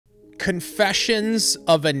Confessions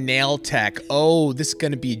of a Nail Tech. Oh, this is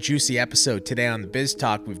going to be a juicy episode today on the Biz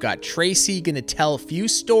Talk. We've got Tracey going to tell a few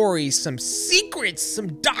stories, some secrets, some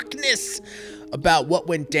darkness about what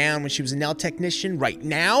went down when she was a nail technician right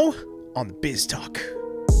now on the Biz Talk.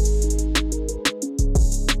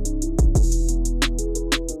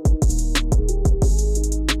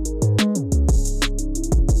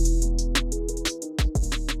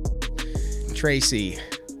 Tracey,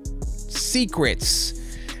 secrets.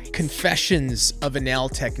 Confessions of a nail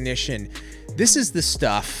technician. This is the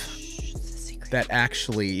stuff that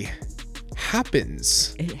actually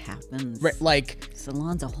happens. It happens. Right, like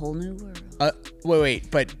salon's a whole new world.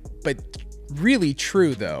 Wait, but really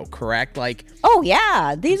true though, correct? Like, oh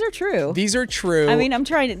yeah, these are true. These are true. I mean, I'm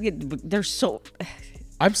trying to get. They're so.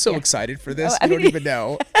 I'm so excited for this. I You don't mean, even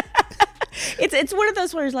know. It's one of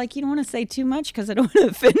those where it's like you don't want to say too much because I don't want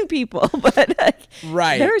to offend people, but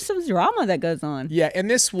right, there's some drama that goes on. Yeah, and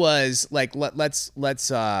this was like let's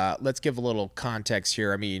give a little context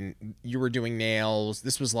here. I mean, you were doing nails.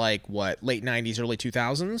 This was like what, late 90s, early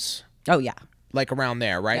 2000s? Oh yeah, like around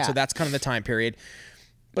there, right? Yeah. So that's kind of the time period.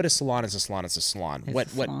 But a salon is a salon is a salon.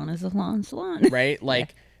 Salon is a salon, right?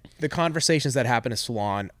 Like the conversations that happen in a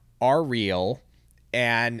salon are real,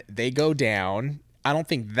 and they go down. I don't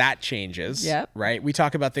think that changes. Yep. Right. We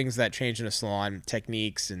talk about things that change in a salon,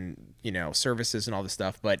 techniques and, services and all this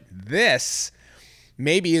stuff. But this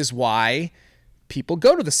maybe is why people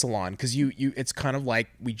go to the salon, because it's kind of like,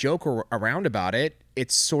 we joke around about it.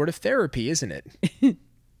 It's sort of therapy, isn't it?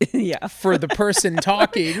 Yeah. For the person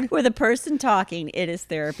talking. For the person talking, it is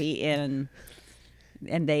therapy, and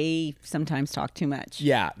they sometimes talk too much.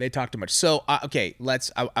 Yeah, they talk too much. So, okay,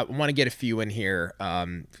 I want to get a few in here.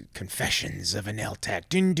 Confessions of a nail tech.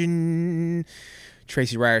 Dun, dun.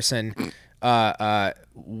 Tracey Ryerson,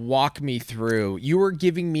 walk me through. You were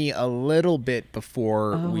giving me a little bit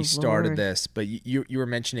before we started Lord. this, but you were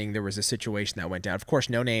mentioning there was a situation that went down. Of course,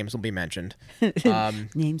 no names will be mentioned.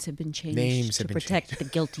 Names have been changed. Names have been protect the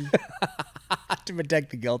guilty. To protect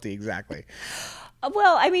the guilty, exactly.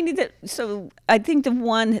 Well, I mean, so I think the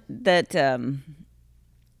one that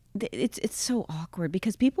it's so awkward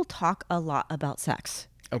because people talk a lot about sex.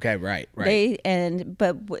 Okay, right.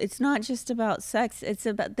 But it's not just about sex. It's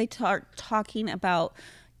about they start talking about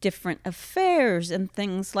different affairs and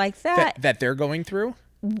things like that. That they're going through,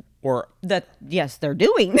 or that yes, they're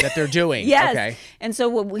doing. That they're doing. Yes. Okay. And so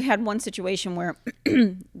we had one situation where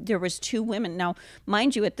there was two women. Now,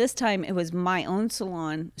 mind you, at this time it was my own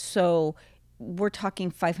salon, so we're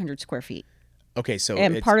talking 500 square feet. Okay, so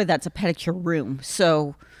and part of that's a pedicure room,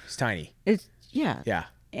 so it's tiny. It's yeah.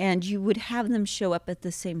 And you would have them show up at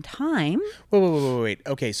the same time. Wait.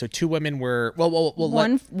 Okay, so two women were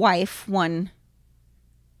one wife, one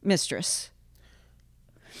mistress.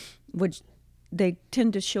 Which they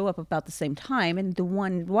tend to show up about the same time, and the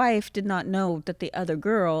one wife did not know that the other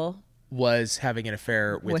girl was having an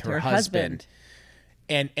affair with her husband.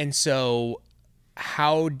 And so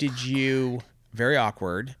how did you? Very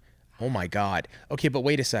awkward. Oh my God. Okay, but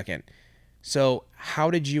wait a second. So how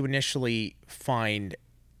did you initially find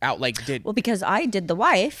out? Like, well, because I did the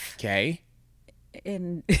wife. Okay.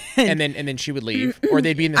 And then she would leave, or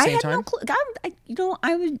they'd be in the same time. No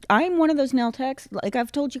I'm one of those nail techs. Like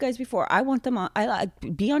I've told you guys before, I want them on.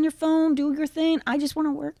 Be on your phone, do your thing. I just want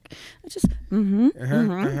to work. I just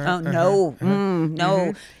no.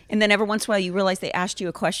 And then every once in a while, you realize they asked you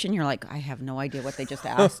a question. You're like, I have no idea what they just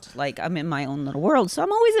asked. Like I'm in my own little world, so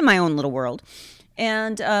I'm always in my own little world,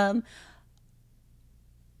 and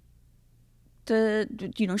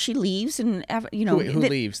she leaves, and who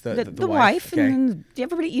leaves the wife, okay. And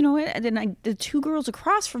everybody, and then the two girls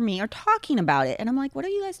across from me are talking about it, and I'm like, what are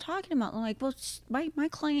you guys talking about? And I'm like, well, my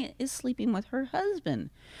client is sleeping with her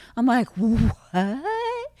husband. I'm like, what?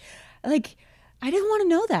 Like, I didn't want to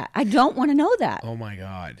know that. I don't want to know that. Oh my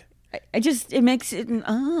God. It makes it.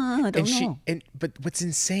 I don't know. But what's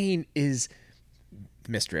insane is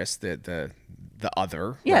mistress, the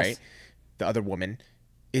other, yes. Right? The other woman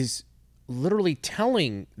is literally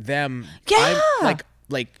telling them, yeah,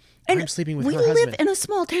 I'm sleeping with her husband. We live in a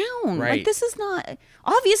small town. Right. Like, this is not,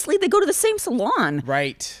 obviously they go to the same salon.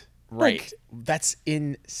 Right. Like, that's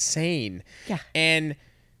insane. Yeah. And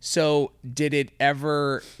so did it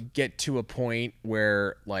ever get to a point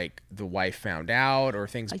where like the wife found out or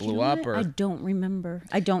things blew up? Or I don't remember.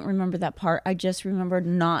 I don't remember that part. I just remember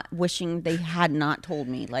not wishing they had not told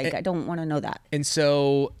me. Like, I don't want to know that. And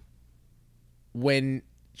so when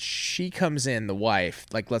she comes in, the wife,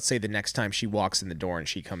 like let's say the next time she walks in the door and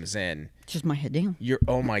she comes in, just my head down.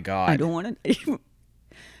 Oh my God. I don't want to.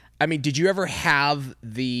 I mean, did you ever have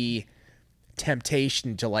the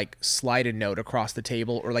temptation to like slide a note across the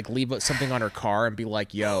table or like leave something on her car and be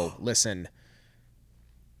like, yo, listen.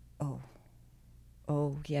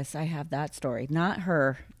 Oh, yes, I have that story. Not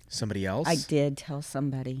her. Somebody else? I did tell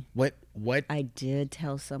somebody. What? I did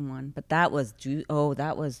tell someone, but that was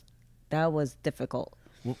difficult.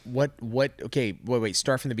 What? Okay, wait.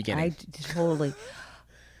 Start from the beginning. I totally.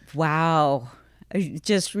 Wow. I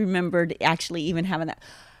just remembered actually even having that.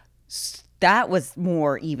 That was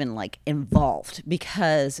more even like involved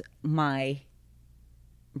because my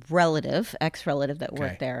ex-relative that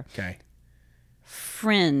worked there. Okay.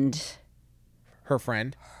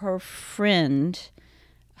 Her friend.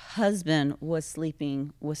 Husband was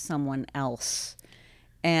sleeping with someone else,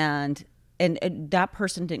 and that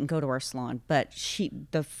person didn't go to our salon, but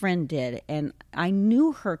the friend did, and I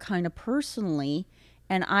knew her kind of personally,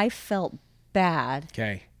 and I felt bad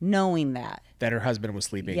knowing that her husband was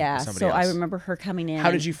sleeping with somebody else. I remember her coming in.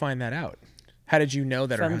 How did you find that out? How did you know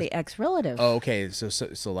that from the ex-relative? Oh, okay. So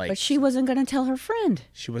like. But she wasn't going to tell her friend.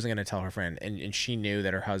 She wasn't going to tell her friend, and she knew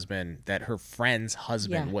that her friend's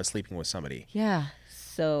husband was sleeping with somebody. Yeah.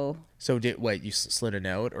 So you slid a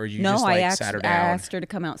note, or you no, just like sat her down? I asked her to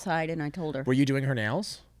come outside, and I told her. Were you doing her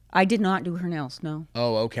nails? I did not do her nails. No.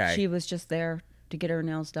 Oh, okay. She was just there to get her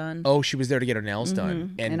nails done. Oh, she was there to get her nails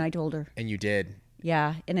done, and I told her. And you did.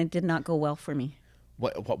 Yeah, and it did not go well for me.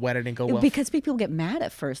 Why didn't it go well? Because people get mad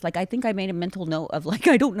at first. Like, I think I made a mental note of like,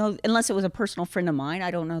 I don't know, unless it was a personal friend of mine, I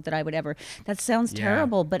don't know that I would ever. That sounds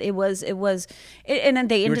terrible, but it was, and then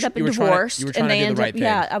they ended up in divorce. You were trying to do the right thing.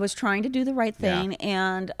 Yeah, I was trying to do the right thing,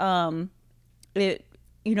 and it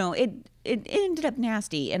ended up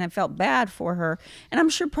nasty, and I felt bad for her. And I'm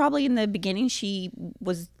sure probably in the beginning she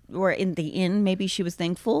was, or in the end maybe she was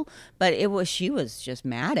thankful, but she was just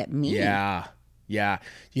mad at me. Yeah. Yeah.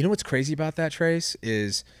 You know what's crazy about that, Trace,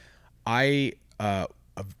 is a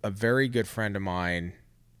very good friend of mine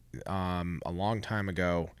a long time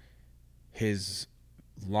ago, his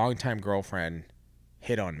longtime girlfriend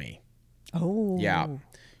hit on me. Oh. Yeah.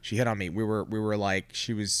 She hit on me. We were like,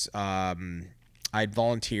 she was, I'd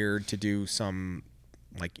volunteered to do some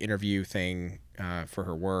like interview thing for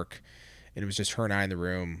her work, and it was just her and I in the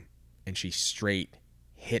room, and she straight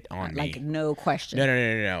hit on me. Like no question.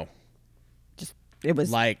 No. It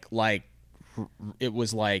was like it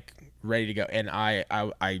was like ready to go, and I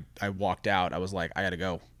walked out. I was like, I gotta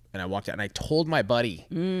go, and I walked out, and I told my buddy.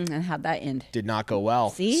 And how'd that end? Did not go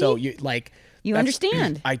well. See? So you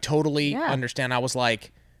understand. I totally understand. I was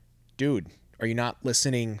like, dude, are you not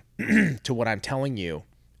listening to what I'm telling you?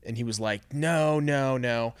 And he was like, no.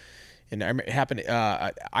 And it happened.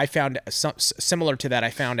 I found similar to that.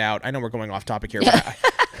 I found out. I know we're going off topic here,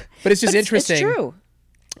 but it's just interesting. It's true.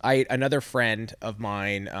 Another friend of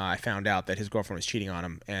mine, I found out that his girlfriend was cheating on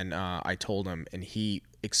him, and I told him, and he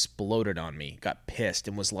exploded on me, got pissed,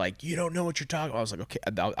 and was like, "You don't know what you're talking about." I was like, "Okay."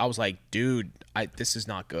 I was like, "Dude, this is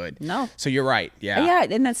not good." No. So you're right. Yeah. Yeah,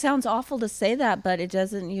 and that sounds awful to say that, but it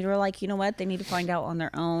doesn't. You're like, you know what? They need to find out on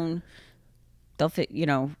their own. They'll fit. You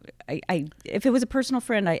know, if it was a personal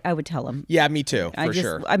friend, I would tell them. Yeah, me too. For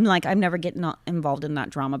sure. I'm like, I'm never getting involved in that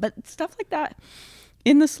drama, but stuff like that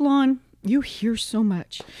in the salon. You hear so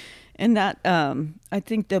much, and that I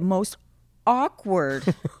think the most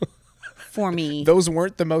awkward for me. Those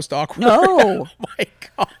weren't the most awkward. No, oh my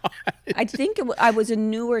god. I think I was a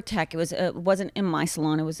newer tech. It wasn't in my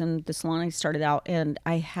salon. It was in the salon I started out, and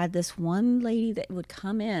I had this one lady that would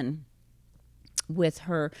come in with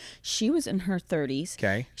her. She was in her 30s.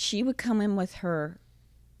 Okay. She would come in with her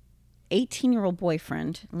 18-year-old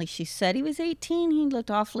boyfriend. At least she said he was 18. He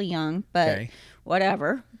looked awfully young, but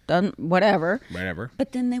whatever. Whatever.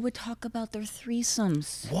 But then they would talk about their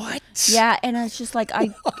threesomes. What? Yeah, and it's just like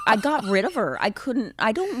I got rid of her. I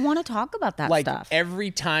don't want to talk about that like stuff.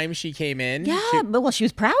 Every time she came in. Yeah, but she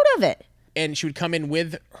was proud of it. And she would come in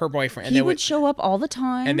with her boyfriend. And he would show up all the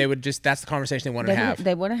time. And they would that's the conversation they wanted to have.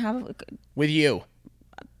 They want to have. With you.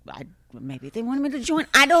 Maybe they wanted me to join.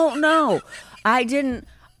 I don't know.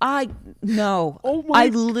 No. Oh my. I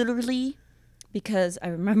literally, because I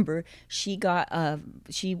remember she got,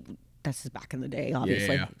 this is back in the day,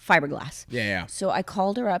 obviously, fiberglass. Yeah. So I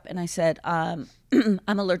called her up and I said, I'm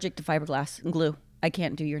allergic to fiberglass and glue. I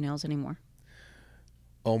can't do your nails anymore.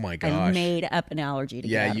 Oh my gosh. I made up an allergy to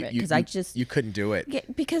get out of it because you couldn't do it. Yeah,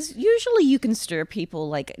 because usually you can stir people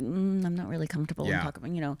like, I'm not really comfortable in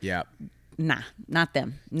talking, Yeah. Nah, not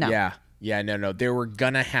them. No. Yeah, no. They were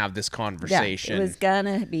going to have this conversation. Yeah, it was going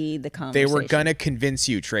to be the conversation. They were going to convince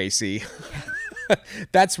you, Tracey.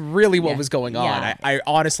 That's really what was going on. I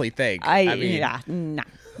honestly think.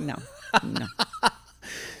 No.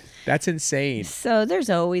 That's insane. So there's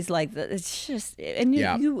always like it's just, and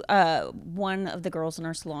Yeah. one of the girls in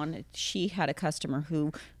our salon, she had a customer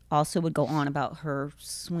who also would go on about her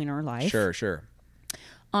swingers life. Sure.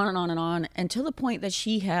 On and on and on, until the point that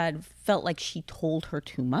she had felt like she told her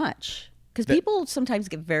too much. Because people sometimes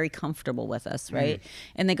get very comfortable with us, right?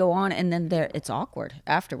 And they go on, and then it's awkward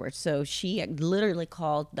afterwards. So she literally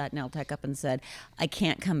called that nail tech up and said, I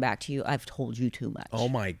can't come back to you. I've told you too much. Oh,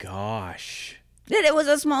 my gosh. It was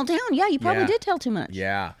a small town. Yeah, you probably did tell too much.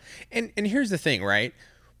 Yeah. And here's the thing, right?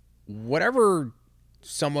 Whatever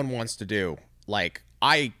someone wants to do, like,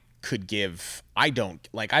 I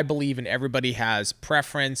believe in everybody has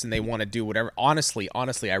preference and they want to do whatever. Honestly,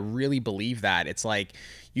 I really believe that. It's like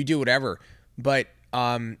you do whatever. But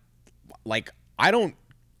like I don't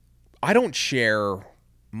share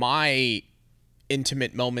my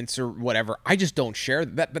intimate moments or whatever. I just don't share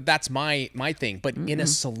that, but that's my thing. But in a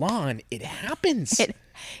salon, it happens.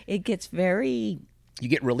 It gets very... You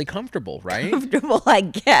get really comfortable, right? Comfortable, I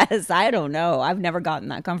guess. I don't know. I've never gotten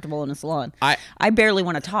that comfortable in a salon. I barely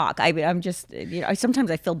want to talk. I'm just, sometimes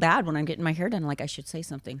I feel bad when I'm getting my hair done. Like I should say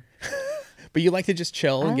something. But you like to just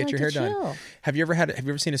chill and get your hair chill. done. Have you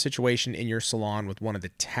ever seen a situation in your salon with one of the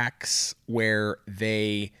techs where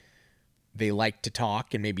they like to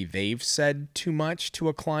talk and maybe they've said too much to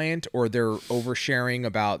a client, or they're oversharing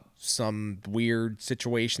about some weird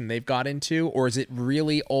situation they've got into? Or is it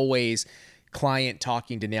really always client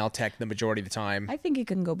talking to nail tech the majority of the time? I think it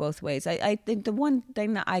can go both ways. I think the one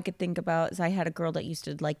thing that I could think about is I had a girl that used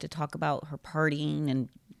to like to talk about her partying and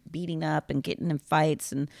beating up and getting in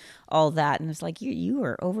fights and all that. And it's like, you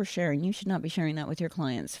are oversharing. You should not be sharing that with your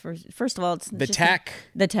clients. First of all, it's the tech.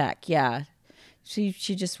 The tech, yeah. She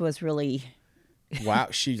just was really... Wow,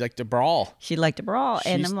 she liked to brawl. She liked to brawl.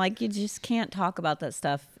 And I'm like, you just can't talk about that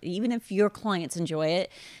stuff. Even if your clients enjoy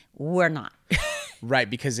it, we're not. Right,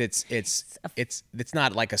 because it's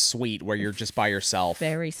not like a suite where you're just by yourself.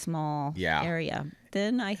 Very small area.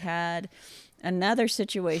 Then I had another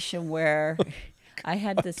situation where I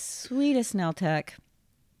had the sweetest nail tech.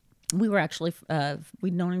 We were actually,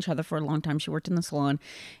 we'd known each other for a long time. She worked in the salon.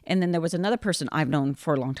 And then there was another person I've known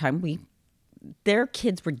for a long time. Their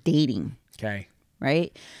kids were dating. Okay.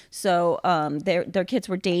 Right? So their kids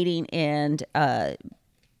were dating, and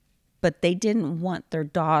but they didn't want their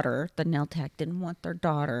daughter, the nail tech didn't want their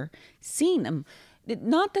daughter seeing them.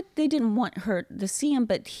 Not that they didn't want her to see him,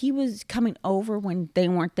 but he was coming over when they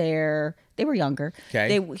weren't there. They were younger.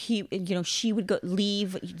 Okay. She would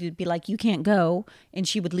leave. You'd be like, you can't go, and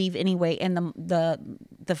she would leave anyway. And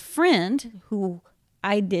the friend who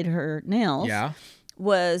I did her nails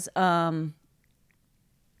was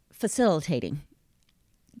facilitating.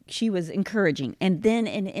 She was encouraging. And then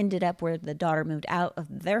it ended up where the daughter moved out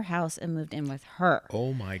of their house and moved in with her.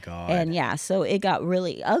 Oh my God. And so it got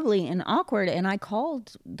really ugly and awkward. And I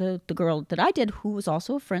called the girl that I did, who was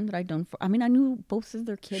also a friend that I'd known I knew both of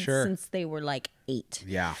their kids since they were like 8.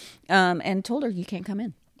 Yeah. And told her, you can't come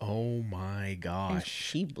in. Oh my gosh. And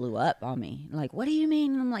she blew up on me. Like, what do you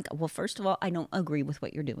mean? And I'm like, well, first of all, I don't agree with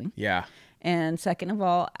what you're doing. Yeah. And second of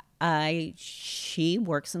all, she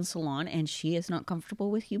works in salon and she is not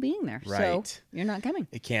comfortable with you being there. Right. So you're not coming.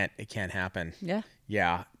 It can't happen. Yeah.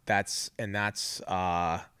 Yeah. That's what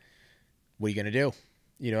are you going to do?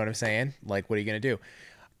 You know what I'm saying? Like, what are you going to do?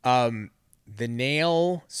 The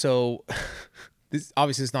nail. So this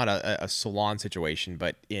obviously is not a salon situation,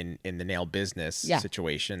 but in the nail business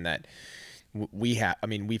situation that we have,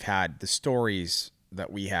 we've had the stories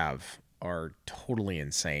that we have are totally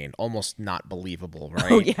insane, almost not believable,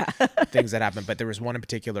 right? Oh, yeah. Things that happen. But there was one in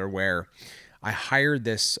particular where I hired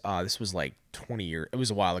this was like 20 years. It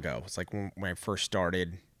was a while ago. It's like when I first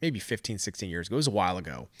started, maybe 15, 16 years ago. It was a while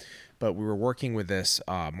ago. But we were working with this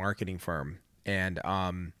marketing firm, and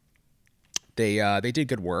they did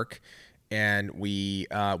good work, and we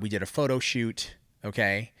did a photo shoot,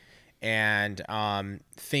 okay? And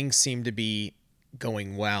things seemed to be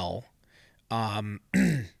going well.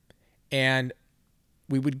 And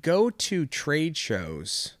we would go to trade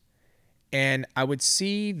shows, and I would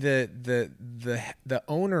see the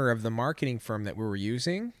owner of the marketing firm that we were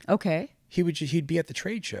using. Okay. He'd be at the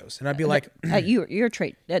trade shows, and I'd be like, "You're a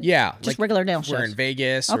trade, yeah, just like regular nail shows. We're in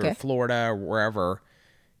Vegas or Florida or wherever."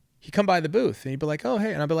 He'd come by the booth, and he'd be like, "Oh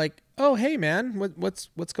hey," and I'd be like, "Oh hey man, what's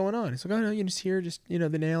going on?" He's like, "Oh no, you're just here, just the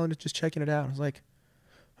nail and just checking it out." I was like,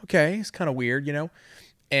 "Okay, it's kind of weird,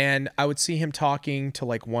 And I would see him talking to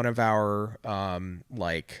like one of our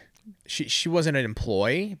she wasn't an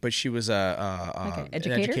employee, but she was an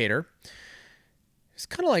educator. It's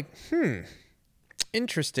kind of like,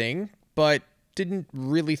 interesting, but didn't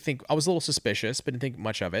really think. I was a little suspicious, but didn't think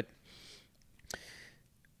much of it.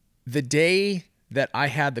 the day that I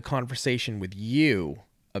had the conversation with you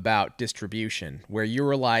about distribution, where you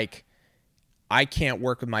were like, I can't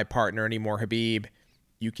work with my partner anymore, Habib.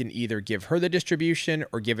 You can either give her the distribution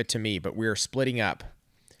or give it to me, but we're splitting up.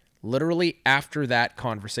 Literally after that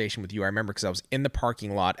conversation with you, I remember because I was in the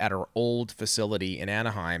parking lot at our old facility in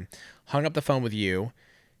Anaheim, hung up the phone with you.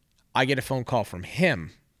 I get a phone call from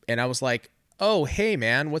him, and I was like, oh, hey,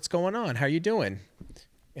 man, what's going on? How you doing?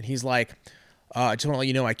 And he's like, I just want to let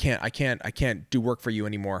you know I can't do work for you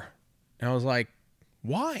anymore. And I was like,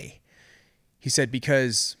 why? He said,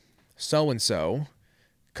 because so-and-so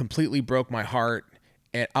completely broke my heart.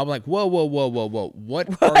 And I'm like, whoa.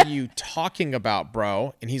 What are you talking about,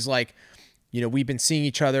 bro? And he's like, we've been seeing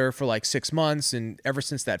each other for like 6 months. And ever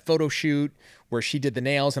since that photo shoot where she did the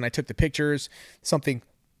nails and I took the pictures, something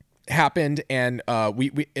happened. And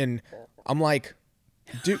and I'm like,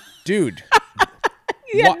 dude.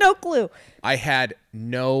 You had no clue. I had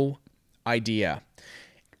no idea.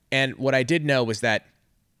 And what I did know was that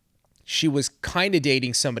she was kind of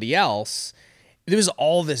dating somebody else. There was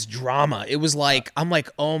all this drama. It was like, I'm like,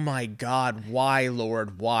 oh my God, why,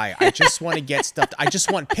 Lord, why? I just want to get stuff. I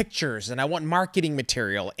just want pictures and I want marketing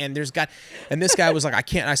material. And this guy was like, I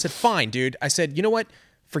can't. And I said, fine, dude. I said, you know what?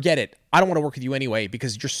 Forget it. I don't want to work with you anyway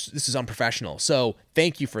because this is unprofessional. So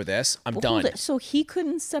thank you for this. I'm done. So he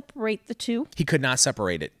couldn't separate the two? He could not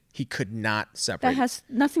separate it. He could not separate it. That has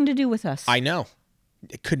nothing to do with us. I know.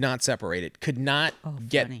 It could not separate it. Could not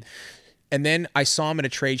get. Funny. And then I saw him at a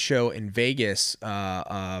trade show in Vegas.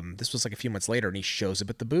 This was like a few months later, and he shows up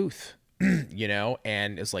at the booth,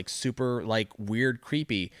 and it's like super like weird,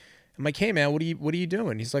 creepy. I'm like, hey man, what are you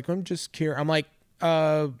doing? He's like, I'm just here. I'm like,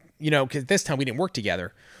 because this time we didn't work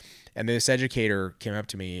together. And this educator came up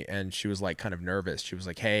to me and she was like kind of nervous. She was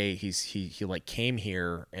like, hey, he like came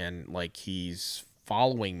here and like he's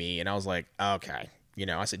following me. And I was like, okay.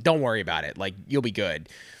 I said, don't worry about it. Like, you'll be good.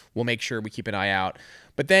 We'll make sure we keep an eye out.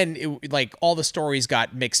 But then like all the stories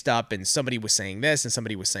got mixed up and somebody was saying this and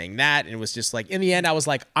somebody was saying that. And it was just like, in the end, I was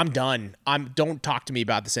like, I'm done. Don't talk to me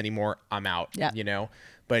about this anymore. I'm out,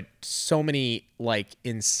 but so many like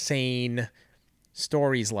insane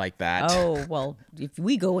stories like that. Oh, well, if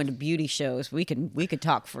we go into beauty shows, we could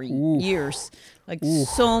talk for years. Like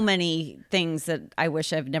so many things that I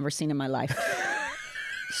wish I've never seen in my life.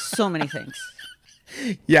 So many things.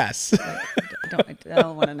 Yes. I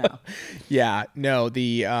don't want to know. Yeah, no,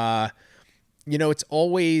 it's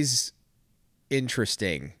always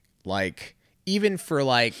interesting. Like even for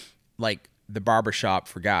like the barbershop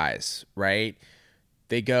for guys, right?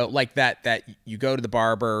 They go like that you go to the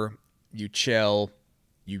barber, you chill,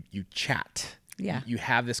 you chat. Yeah. You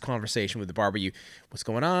have this conversation with the barber, what's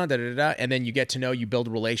going on, and then you get to know, you build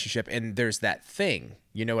a relationship, and there's that thing.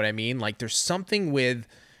 You know what I mean? Like there's something with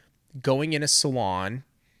going in a salon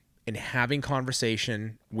and having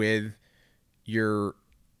conversation with your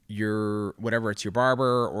whatever, it's your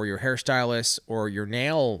barber or your hairstylist or your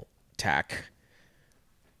nail tech,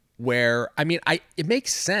 where, I mean, it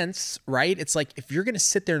makes sense, right? It's like if you're going to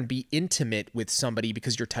sit there and be intimate with somebody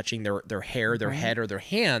because you're touching their hair, their head, or their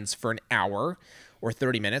hands for an hour or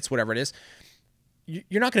 30 minutes, whatever it is,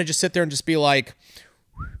 you're not going to just sit there and just be like,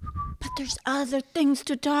 but there's other things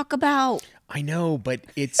to talk about. I know, but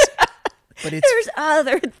it's there's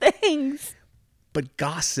other things. But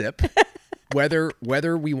gossip, whether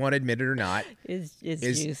we want to admit it or not, is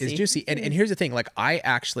juicy. And here's the thing, like I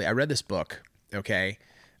read this book, okay?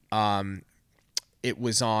 It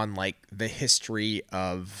was on like the history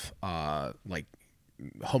of like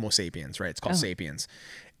Homo sapiens, right? It's called Sapiens.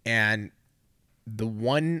 And the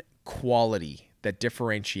one quality that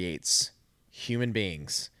differentiates human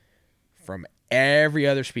beings from every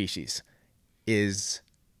other species is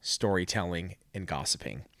storytelling and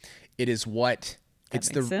gossiping. It is what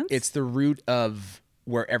it's the root of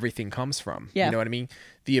where everything comes from. Yeah. You know what I mean?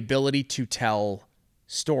 The ability to tell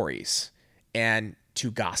stories and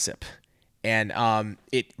to gossip. And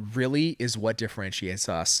it really is what differentiates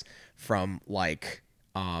us from like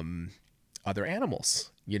other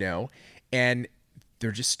animals, and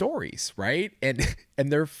they're just stories, right? And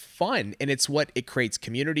they're fun, and it's what it creates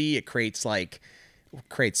community. It creates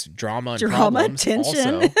drama and problems,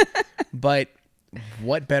 tension. Also. But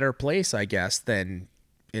what better place, I guess, than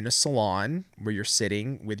in a salon where you're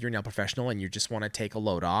sitting with your nail professional and you just want to take a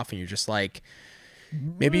load off, and you're just like,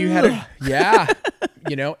 maybe you had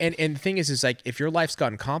and the thing is like if your life's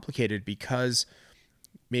gotten complicated because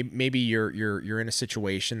maybe you're in a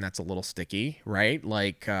situation that's a little sticky, right?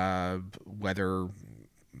 Like whether,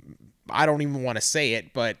 I don't even want to say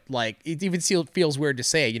it, but like it even feels weird to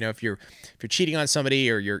say, if you're cheating on somebody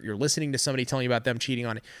or you're listening to somebody telling you about them cheating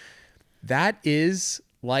on it, that is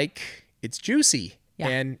like it's juicy. Yeah.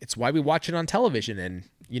 And it's why we watch it on television. And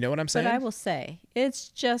you know what I'm saying? But I will say, it's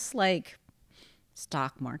just like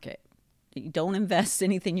stock market. Don't invest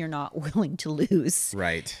anything you're not willing to lose.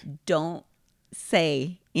 Right. Don't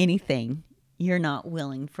say anything you're not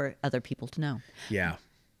willing for other people to know. Yeah.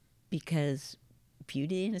 Because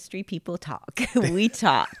beauty industry people talk. We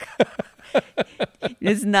talk.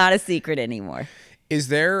 It's not a secret anymore. Is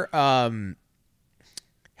there, have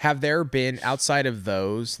there been, outside of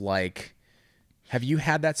those, like, have you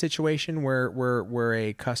had that situation where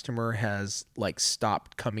a customer has like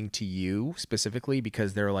stopped coming to you specifically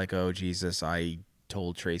because they're like, oh Jesus, I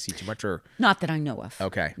told Tracey too much? Or not that I know of.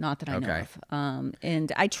 Okay. Not that I know of.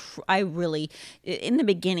 And I really, in the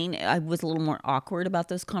beginning, I was a little more awkward about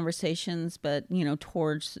those conversations, but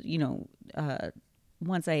towards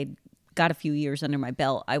once I got a few years under my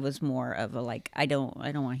belt, I was more of a like, I don't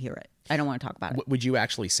want to hear it. I don't want to talk about it. Would you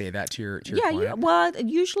actually say that to your client? Yeah. Well,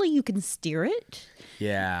 usually you can steer it.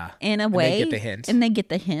 Yeah. In a way. And they get the hint. And they get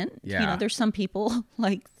the hint. Yeah. There's some people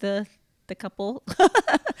like the couple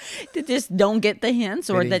that just don't get the hints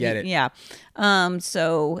or that. Get it. Yeah.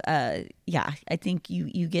 Yeah, I think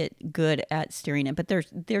you get good at steering it, but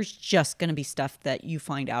there's just going to be stuff that you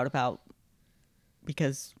find out about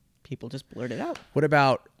because people just blurt it out. What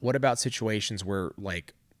about situations where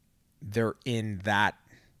like they're in that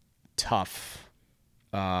tough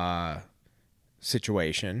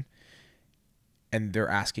situation and they're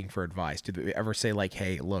asking for advice? Do they ever say like,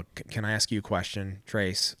 hey, look, can I ask you a question,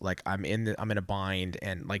 Trace? Like I'm in a bind,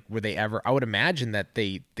 and like were they ever? I would imagine that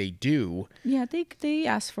they do. Yeah, they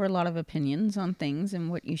ask for a lot of opinions on things and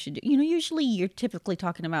what you should do. Usually you're typically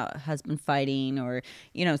talking about husband fighting or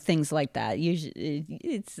things like that. Usually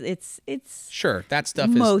it's sure that stuff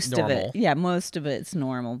most is normal. Of it. Yeah, most of it's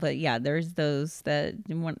normal. But yeah, there's those that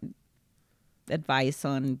want advice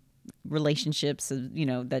on relationships,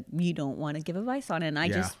 that you don't want to give advice on, and I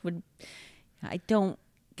don't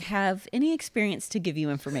have any experience to give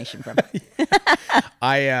you information from.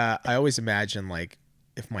 I always imagine like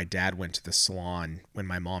if my dad went to the salon when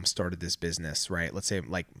my mom started this business, right? Let's say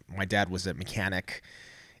like my dad was a mechanic,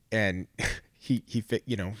 and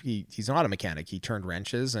he's not a mechanic. He turned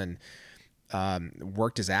wrenches and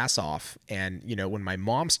worked his ass off. And when my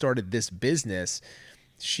mom started this business,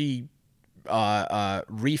 she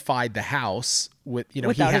refied the house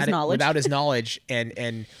without his knowledge,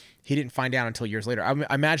 and he didn't find out until years later. I'm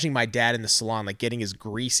imagining my dad in the salon like getting his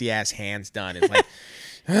greasy ass hands done. It's like,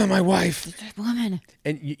 oh, my wife, that woman.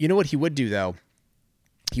 And you know what he would do though?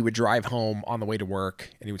 He would drive home on the way to work,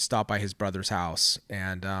 and he would stop by his brother's house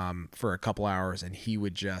and for a couple hours, and he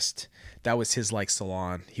would that was his like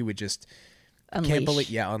salon. He would just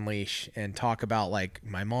unleash and talk about like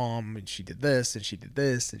my mom, and she did this and she did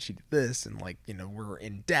this and she did this, and like we're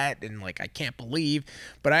in debt, and like I can't believe.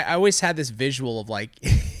 But I always had this visual of like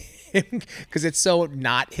him, because it's so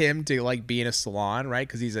not him to like be in a salon, right?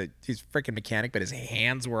 Because he's freaking mechanic, but his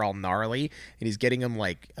hands were all gnarly, and he's getting him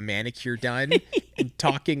like a manicure done and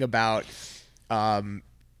talking about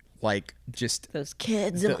like just those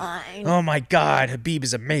kids of mine. Oh my God, Habib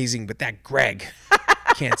is amazing, but that Greg,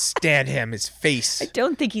 can't stand him. His face. I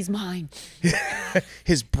don't think he's mine.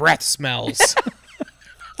 His breath smells.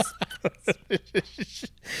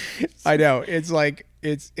 I know. It's like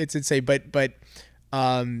it's insane. But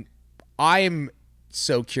I'm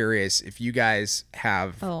so curious if you guys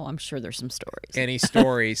have. Oh, I'm sure there's some stories. Any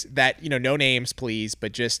stories that no names, please,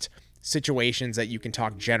 but just situations that you can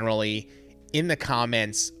talk generally in the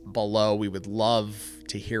comments below. We would love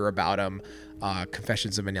to hear about them.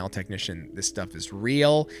 Confessions of a Nail Technician. This stuff is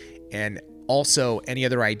real. And also any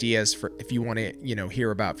other ideas for if you want to,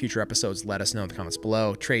 hear about future episodes, let us know in the comments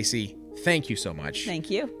below. Tracey, thank you so much.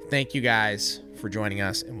 Thank you. Thank you guys for joining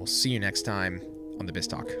us, and we'll see you next time on the Biz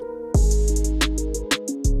Talk.